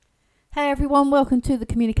Hey everyone, welcome to the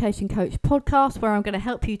Communication Coach podcast, where I'm going to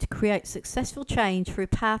help you to create successful change through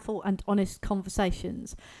powerful and honest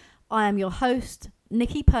conversations. I am your host,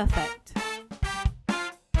 Nicky Perfect.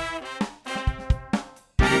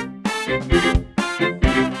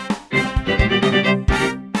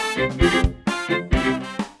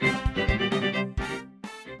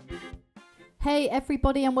 Hey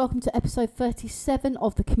everybody, and welcome to episode 37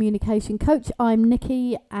 of the Communication Coach. I'm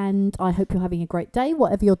Nicky and I hope you're having a great day,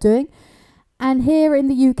 whatever you're doing. And here in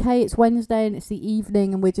the UK, it's Wednesday and it's the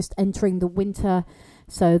evening and we're just entering the winter,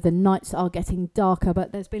 so the nights are getting darker.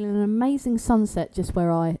 But there's been an amazing sunset just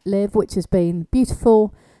where I live, which has been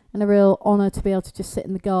beautiful and a real honour to be able to just sit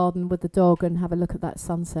in the garden with the dog and have a look at that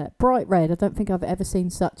sunset. Bright red. I don't think I've ever seen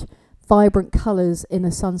such vibrant colours in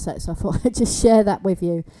a sunset, so I thought I'd just share that with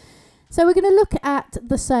you. So we're going to look at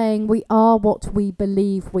the saying, we are what we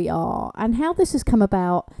believe we are, and how this has come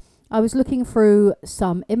about. I was looking through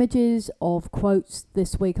some images of quotes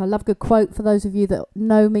this week. I love a good quote. For those of you that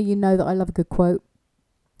know me, you know that I love a good quote.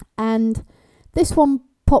 And this one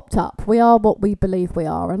popped up, we are what we believe we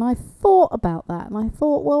are. And I thought about that and I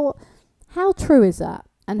thought, well, how true is that?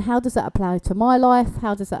 And how does that apply to my life?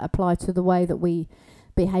 How does that apply to the way that we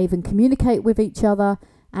behave and communicate with each other?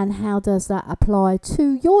 And how does that apply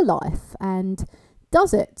to your life? And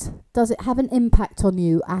does it have an impact on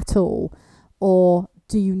you at all? Or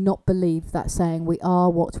do you not believe that saying, we are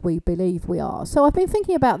what we believe we are? So I've been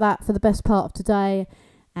thinking about that for the best part of today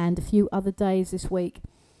and a few other days this week,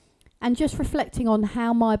 and just reflecting on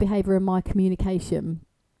how my behaviour and my communication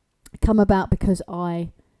come about because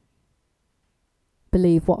I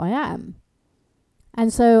believe what I am.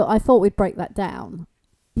 And so I thought we'd break that down.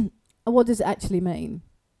 What does it actually mean?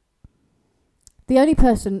 The only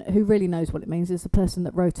person who really knows what it means is the person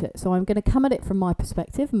that wrote it. So I'm going to come at it from my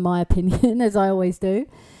perspective and my opinion, as I always do,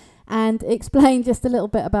 and explain just a little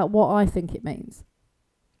bit about what I think it means.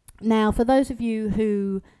 Now, for those of you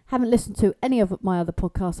who haven't listened to any of my other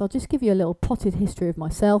podcasts, I'll just give you a little potted history of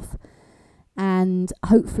myself, and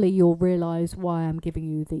hopefully you'll realise why I'm giving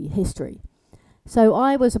you the history. So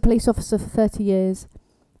I was a police officer for 30 years.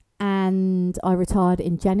 And I retired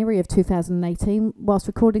in January of 2018. Whilst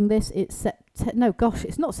recording this, it's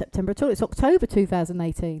not September at all. It's October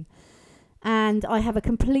 2018. And I have a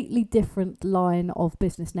completely different line of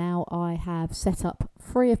business now. I have set up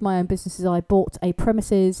 3 of my own businesses. I bought a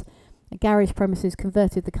garage premises,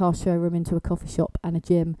 converted the car showroom into a coffee shop and a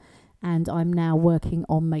gym. And I'm now working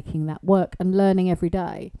on making that work and learning every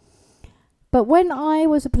day. But when I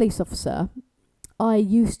was a police officer, I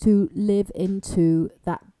used to live into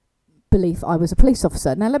that belief I was a police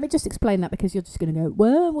officer. Now let me just explain that, because you're just going to go,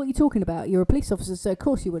 well, what are you talking about? You're a police officer, so of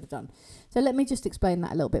course you would have done. So let me just explain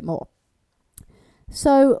that a little bit more.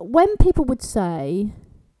 So when people would say,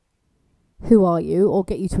 who are you, or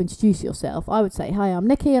get you to introduce yourself, I would say, hi, I'm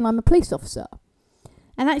Nicky and I'm a police officer.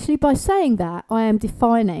 And actually by saying that, I am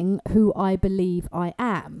defining who I believe I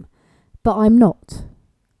am. But I'm not.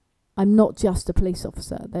 I'm not just a police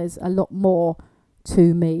officer. There's a lot more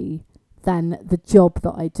to me than the job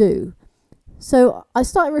that I do. So I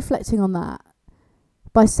started reflecting on that.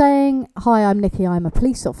 By saying, hi, I'm Nicky, I'm a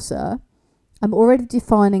police officer, I'm already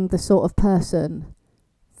defining the sort of person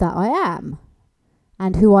that I am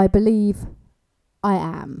and who I believe I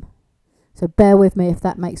am. So bear with me if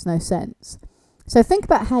that makes no sense. So think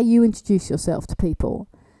about how you introduce yourself to people.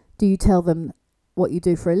 Do you tell them what you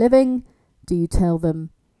do for a living? Do you tell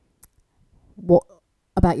them what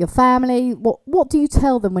about your family? What do you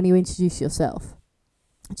tell them when you introduce yourself?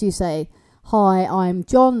 Do you say, hi, I'm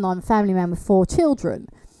John and I'm a family man with 4 children?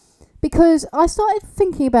 Because I started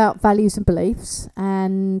thinking about values and beliefs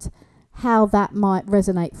and how that might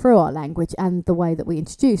resonate through our language and the way that we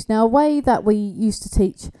introduce. Now, a way that we used to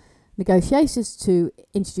teach negotiators to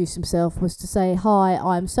introduce themselves was to say, hi,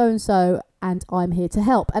 I'm so-and-so and I'm here to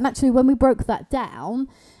help. And actually, when we broke that down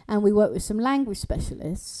and we worked with some language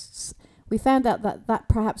specialists, we found out that that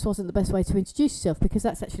perhaps wasn't the best way to introduce yourself, because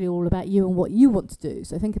that's actually all about you and what you want to do.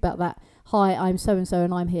 So think about that. Hi, I'm so-and-so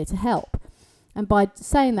and I'm here to help. And by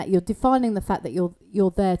saying that, you're defining the fact that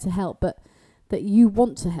you're there to help, but that you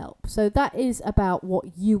want to help. So that is about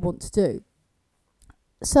what you want to do.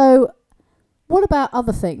 So what about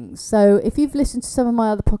other things? So if you've listened to some of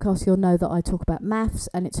my other podcasts, you'll know that I talk about maths,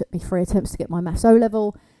 and it took me 3 attempts to get my maths O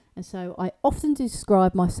level. And so I often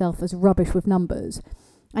describe myself as rubbish with numbers.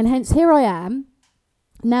 And hence here I am,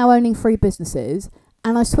 now owning 3 businesses,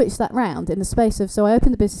 and I switched that round in the space of, so I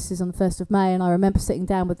opened the businesses on the 1st of May, and I remember sitting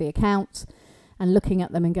down with the accounts and looking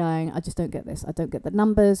at them and going, I just don't get this. I don't get the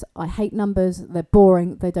numbers. I hate numbers. They're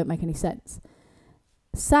boring. They don't make any sense.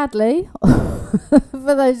 Sadly,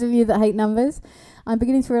 for those of you that hate numbers, I'm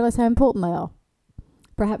beginning to realise how important they are.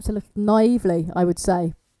 Perhaps a little naively, I would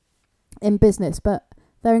say, in business, but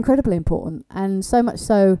they're incredibly important, and so much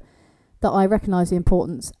so that I recognise the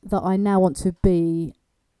importance that I now want to be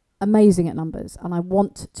amazing at numbers, and I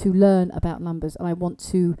want to learn about numbers, and I want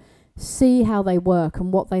to see how they work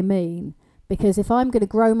and what they mean. Because if I'm going to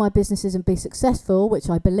grow my businesses and be successful, which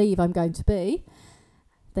I believe I'm going to be,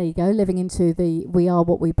 there you go, living into the we are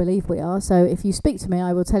what we believe we are. So if you speak to me,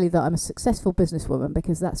 I will tell you that I'm a successful businesswoman,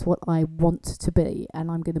 because that's what I want to be,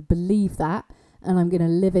 and I'm going to believe that, and I'm going to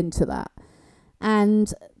live into that.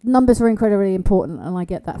 And numbers are incredibly important, and I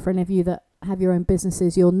get that. For any of you that have your own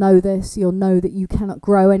businesses, you'll know this. You'll know that you cannot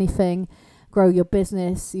grow anything, grow your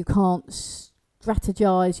business. You can't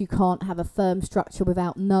strategize. You can't have a firm structure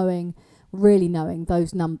without really knowing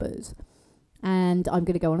those numbers. And I'm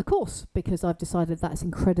going to go on a course because I've decided that's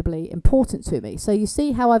incredibly important to me. So you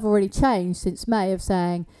see how I've already changed since May of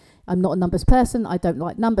saying I'm not a numbers person, I don't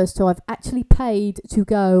like numbers, so I've actually paid to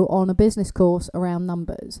go on a business course around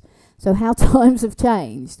numbers. So how times have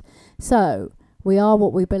changed. So we are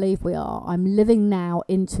what we believe we are. I'm living now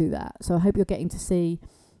into that. So I hope you're getting to see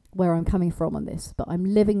where I'm coming from on this, but I'm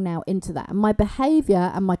living now into that. And my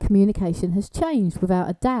behaviour and my communication has changed without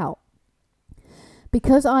a doubt.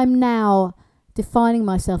 Because I'm now defining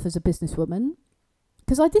myself as a businesswoman,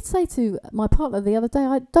 because I did say to my partner the other day,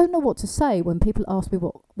 I don't know what to say when people ask me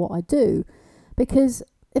what I do, because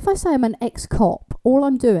if I say I'm an ex-cop, all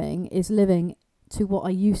I'm doing is living to what I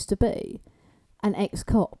used to be, an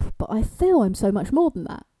ex-cop, but I feel I'm so much more than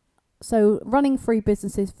that. So running 4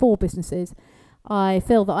 businesses, I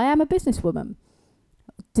feel that I am a businesswoman.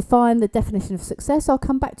 Define the definition of success, I'll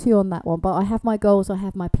come back to you on that one, but I have my goals, I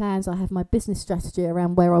have my plans, I have my business strategy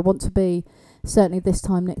around where I want to be, certainly this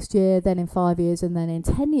time next year, then in 5 years, and then in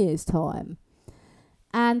 10 years' time.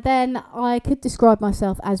 And then I could describe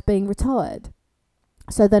myself as being retired.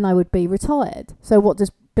 So then I would be retired. So what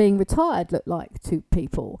does being retired look like to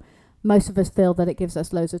people? Most of us feel that it gives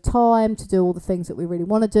us loads of time to do all the things that we really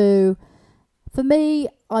want to do. For me,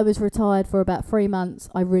 I was retired for about 3 months.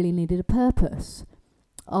 I really needed a purpose.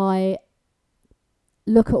 I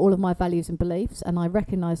look at all of my values and beliefs, and I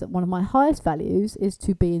recognise that one of my highest values is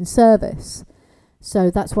to be in service. So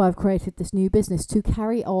that's why I've created this new business, to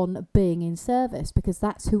carry on being in service, because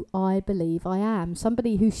that's who I believe I am.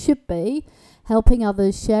 Somebody who should be helping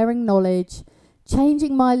others, sharing knowledge,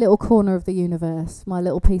 changing my little corner of the universe, my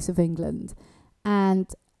little piece of England,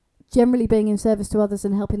 and generally being in service to others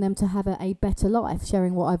and helping them to have a better life,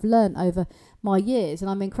 sharing what I've learned over my years. And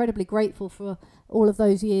I'm incredibly grateful for all of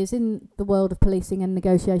those years in the world of policing and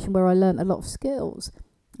negotiation, where I learned a lot of skills.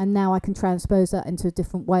 And now I can transpose that into a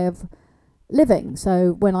different way of living.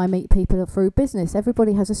 So when I meet people through business,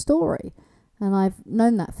 everybody has a story. And I've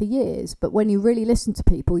known that for years. But when you really listen to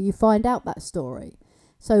people, you find out that story.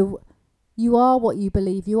 So you are what you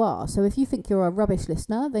believe you are. So if you think you're a rubbish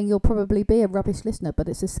listener, then you'll probably be a rubbish listener, but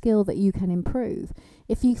it's a skill that you can improve.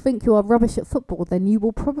 If you think you are rubbish at football, then you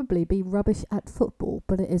will probably be rubbish at football,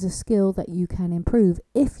 but it is a skill that you can improve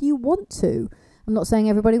if you want to. I'm not saying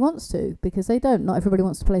everybody wants to, because they don't. Not everybody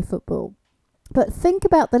wants to play football. But think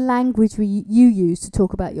about the language you use to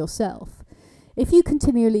talk about yourself. If you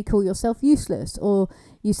continually call yourself useless, or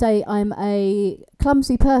you say, I'm a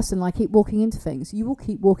clumsy person, I keep walking into things, you will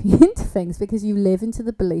keep walking into things because you live into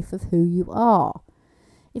the belief of who you are.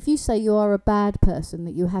 If you say you are a bad person,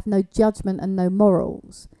 that you have no judgment and no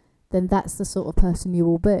morals, then that's the sort of person you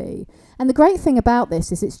will be. And the great thing about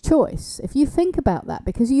this is it's choice. If you think about that,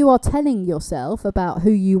 because you are telling yourself about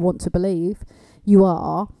who you want to believe you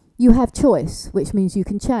are, you have choice, which means you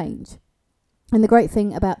can change. And the great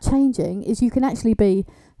thing about changing is you can actually be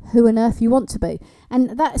who on earth you want to be.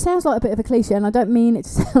 And that sounds like a bit of a cliche, and I don't mean it to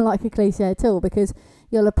sound like a cliche at all, because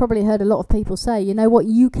you'll have probably heard a lot of people say, you know what,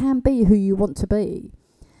 you can be who you want to be.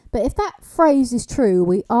 But if that phrase is true,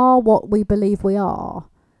 we are what we believe we are,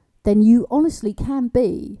 then you honestly can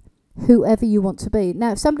be whoever you want to be.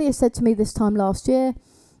 Now, if somebody has said to me this time last year,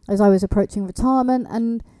 as I was approaching retirement,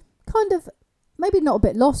 and kind of maybe not a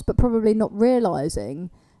bit lost, but probably not realising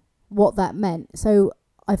what that meant. So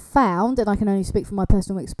I found, and I can only speak from my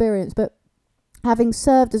personal experience, but having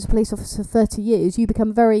served as a police officer for 30 years, you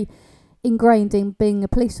become very ingrained in being a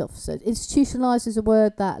police officer. Institutionalised is a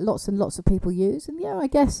word that lots and lots of people use. And yeah, I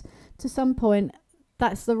guess to some point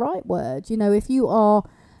that's the right word. You know, if you are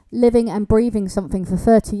living and breathing something for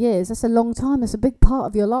 30 years, that's a long time. That's a big part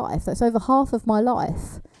of your life. That's over half of my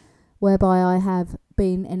life, whereby I have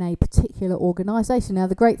been in a particular organisation. Now,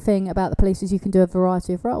 the great thing about the police is you can do a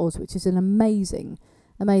variety of roles, which is an amazing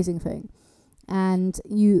thing. And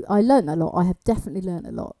I learned a lot. I have definitely learned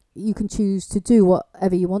a lot. you can choose to do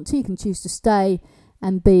whatever you want to. You can choose to stay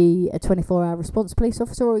and be a 24-hour response police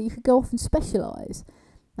officer, or you could go off and specialise.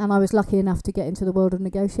 And I was lucky enough to get into the world of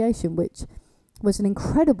negotiation, which was an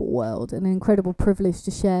incredible world and an incredible privilege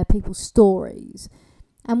to share people's stories.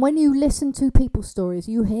 And when you listen to people's stories,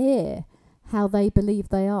 you hear how they believe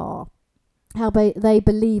they are, how they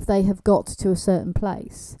believe they have got to a certain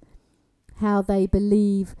place, how they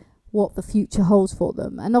believe what the future holds for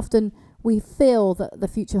them. And often we feel that the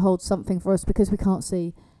future holds something for us because we can't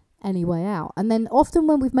see any way out. And then often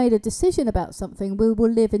when we've made a decision about something, we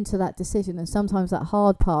will live into that decision. And sometimes that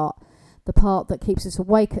hard part, the part that keeps us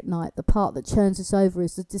awake at night, the part that churns us over,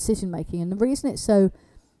 is the decision making. And the reason it's so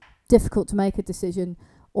difficult to make a decision,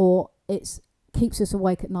 or it keeps us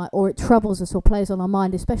awake at night, or it troubles us or plays on our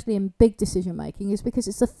mind, especially in big decision making, is because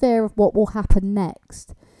it's the fear of what will happen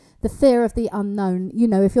next. The fear of the unknown. You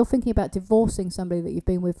know, if you're thinking about divorcing somebody that you've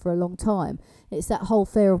been with for a long time, it's that whole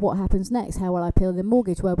fear of what happens next. How will I pay the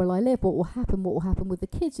mortgage? Where will I live? What will happen? What will happen with the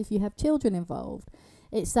kids if you have children involved?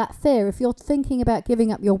 It's that fear. If you're thinking about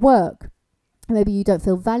giving up your work, maybe you don't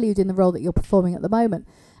feel valued in the role that you're performing at the moment,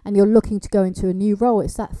 and you're looking to go into a new role,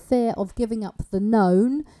 it's that fear of giving up the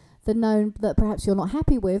known that perhaps you're not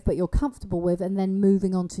happy with, but you're comfortable with, and then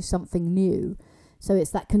moving on to something new. So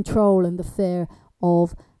it's that control and the fear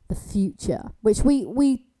of the future, which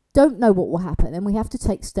we don't know what will happen, and we have to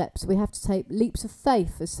take steps. We have to take leaps of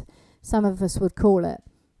faith, as some of us would call it,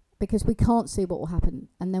 because we can't see what will happen,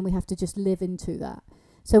 and then we have to just live into that.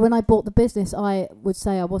 So when I bought the business, I would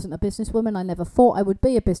say I wasn't a businesswoman. I never thought I would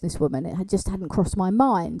be a businesswoman. It just hadn't crossed my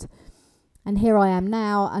mind. And here I am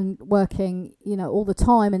now, and working, all the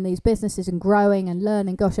time in these businesses and growing and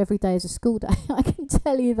learning. Gosh, every day is a school day. I can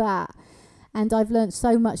tell you that. And I've learned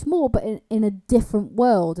so much more, but in a different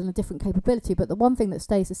world and a different capability. But the one thing that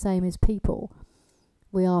stays the same is people.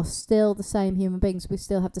 We are still the same human beings. We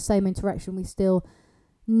still have the same interaction. We still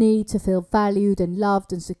need to feel valued and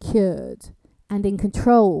loved and secured and in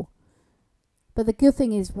control. But the good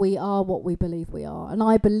thing is we are what we believe we are. And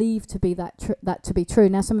I believe to be that to be true.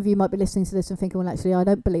 Now, some of you might be listening to this and thinking, well, actually, I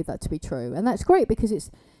don't believe that to be true. And that's great, because it's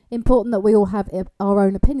important that we all have our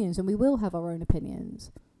own opinions, and we will have our own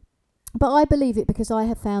opinions. But I believe it because I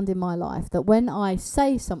have found in my life that when I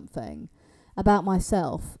say something about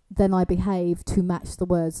myself, then I behave to match the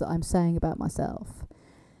words that I'm saying about myself.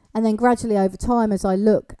 And then gradually over time, as I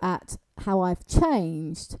look at how I've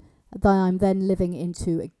changed, then I'm then living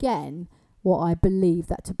into, again, what I believe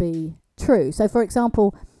that to be true. So, for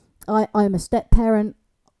example, I'm a step-parent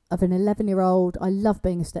of an 11-year-old. I love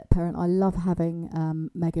being a step-parent. I love having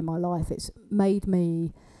Meg in my life. It's made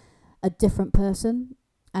me a different person,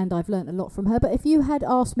 and I've learnt a lot from her. But if you had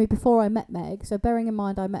asked me before I met Meg, so bearing in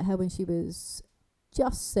mind I met her when she was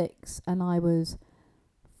just 6 and I was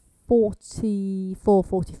 44,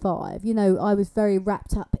 45, I was very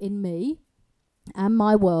wrapped up in me and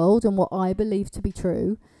my world and what I believe to be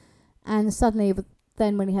true. And suddenly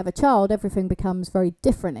then when you have a child, everything becomes very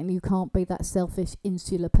different, and you can't be that selfish,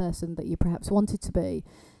 insular person that you perhaps wanted to be.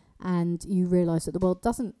 And you realise that the world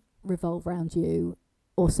doesn't revolve around you.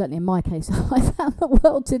 Or certainly in my case, I found the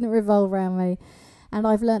world didn't revolve around me, and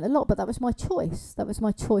I've learnt a lot, but that was my choice. That was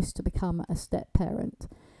my choice to become a step-parent.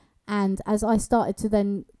 And as I started to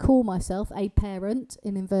then call myself a parent,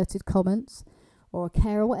 in inverted commas, or a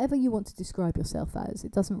carer, whatever you want to describe yourself as,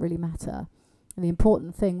 it doesn't really matter. And the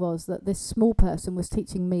important thing was that this small person was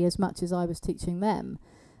teaching me as much as I was teaching them,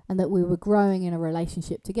 and that we were growing in a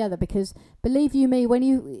relationship together. Because believe you me, when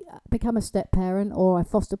you become a step parent or a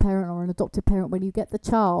foster parent or an adopted parent, when you get the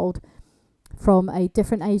child from a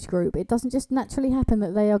different age group, it doesn't just naturally happen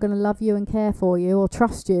that they are going to love you and care for you or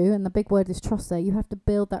trust you. And the big word is trust there. You have to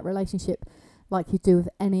build that relationship like you do with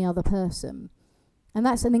any other person. And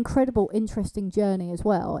that's an incredible, interesting journey as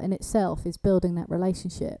well in itself, is building that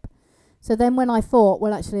relationship. So then when I thought,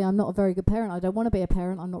 well, actually, I'm not a very good parent. I don't want to be a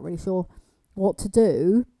parent. I'm not really sure what to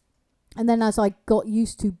do. And then as I got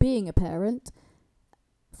used to being a parent,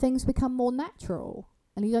 things become more natural,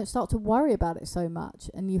 and you don't start to worry about it so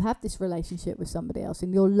much, and you have this relationship with somebody else,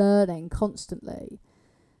 and you're learning constantly.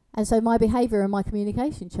 And so my behaviour and my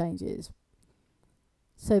communication changes.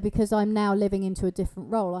 So because I'm now living into a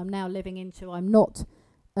different role, I'm not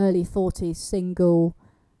early 40s, single,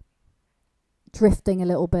 drifting a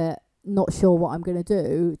little bit, not sure what I'm going to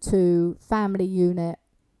do, to family unit,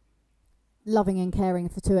 loving and caring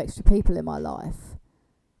for 2 extra people in my life,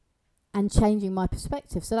 and changing my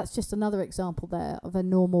perspective. So that's just another example there of a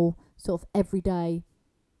normal sort of everyday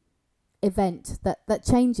event that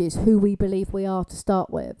changes who we believe we are to start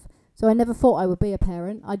with. So I never thought I would be a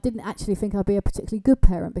parent. I didn't actually think I'd be a particularly good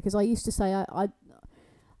parent, because I used to say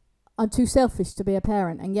I'm too selfish to be a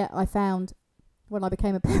parent. And yet I found when I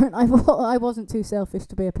became a parent, I wasn't too selfish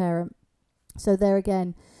to be a parent. So there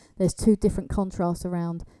again, there's two different contrasts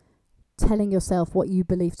around telling yourself what you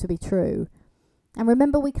believe to be true. And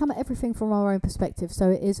remember, we come at everything from our own perspective, so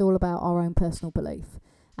it is all about our own personal belief.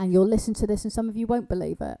 And you'll listen to this and some of you won't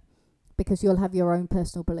believe it because you'll have your own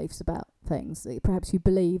personal beliefs about things. Perhaps you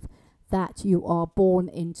believe that you are born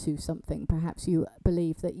into something. Perhaps you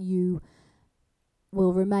believe that you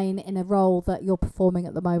will remain in a role that you're performing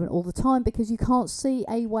at the moment all the time because you can't see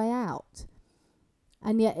a way out.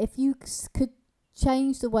 And yet if you could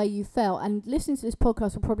change the way you felt, and listening to this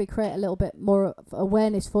podcast will probably create a little bit more of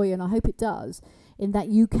awareness for you, and I hope it does, in that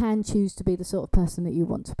you can choose to be the sort of person that you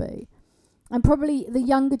want to be. And probably the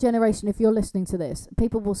younger generation, if you're listening to this,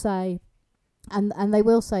 people will say, and they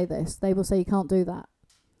will say this, they will say, you can't do that.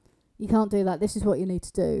 You can't do that. This is what you need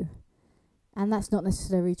to do. And that's not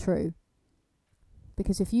necessarily true.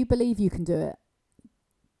 Because if you believe you can do it,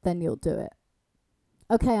 then you'll do it.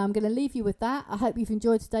 Okay, I'm going to leave you with that. I hope you've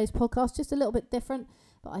enjoyed today's podcast. Just a little bit different,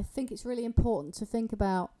 but I think it's really important to think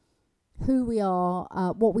about who we are,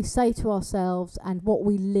 what we say to ourselves, and what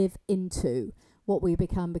we live into, what we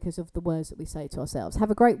become because of the words that we say to ourselves.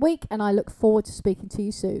 Have a great week, and I look forward to speaking to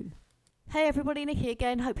you soon. Hey everybody, Nicky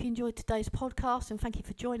again. Hope you enjoyed today's podcast and thank you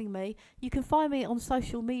for joining me. You can find me on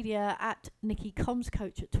social media at Nicky Comms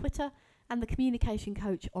Coach at Twitter and The Communication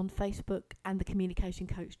Coach on Facebook and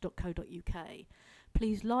thecommunicationcoach.co.uk.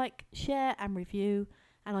 Please like, share and review,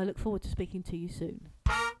 and I look forward to speaking to you soon.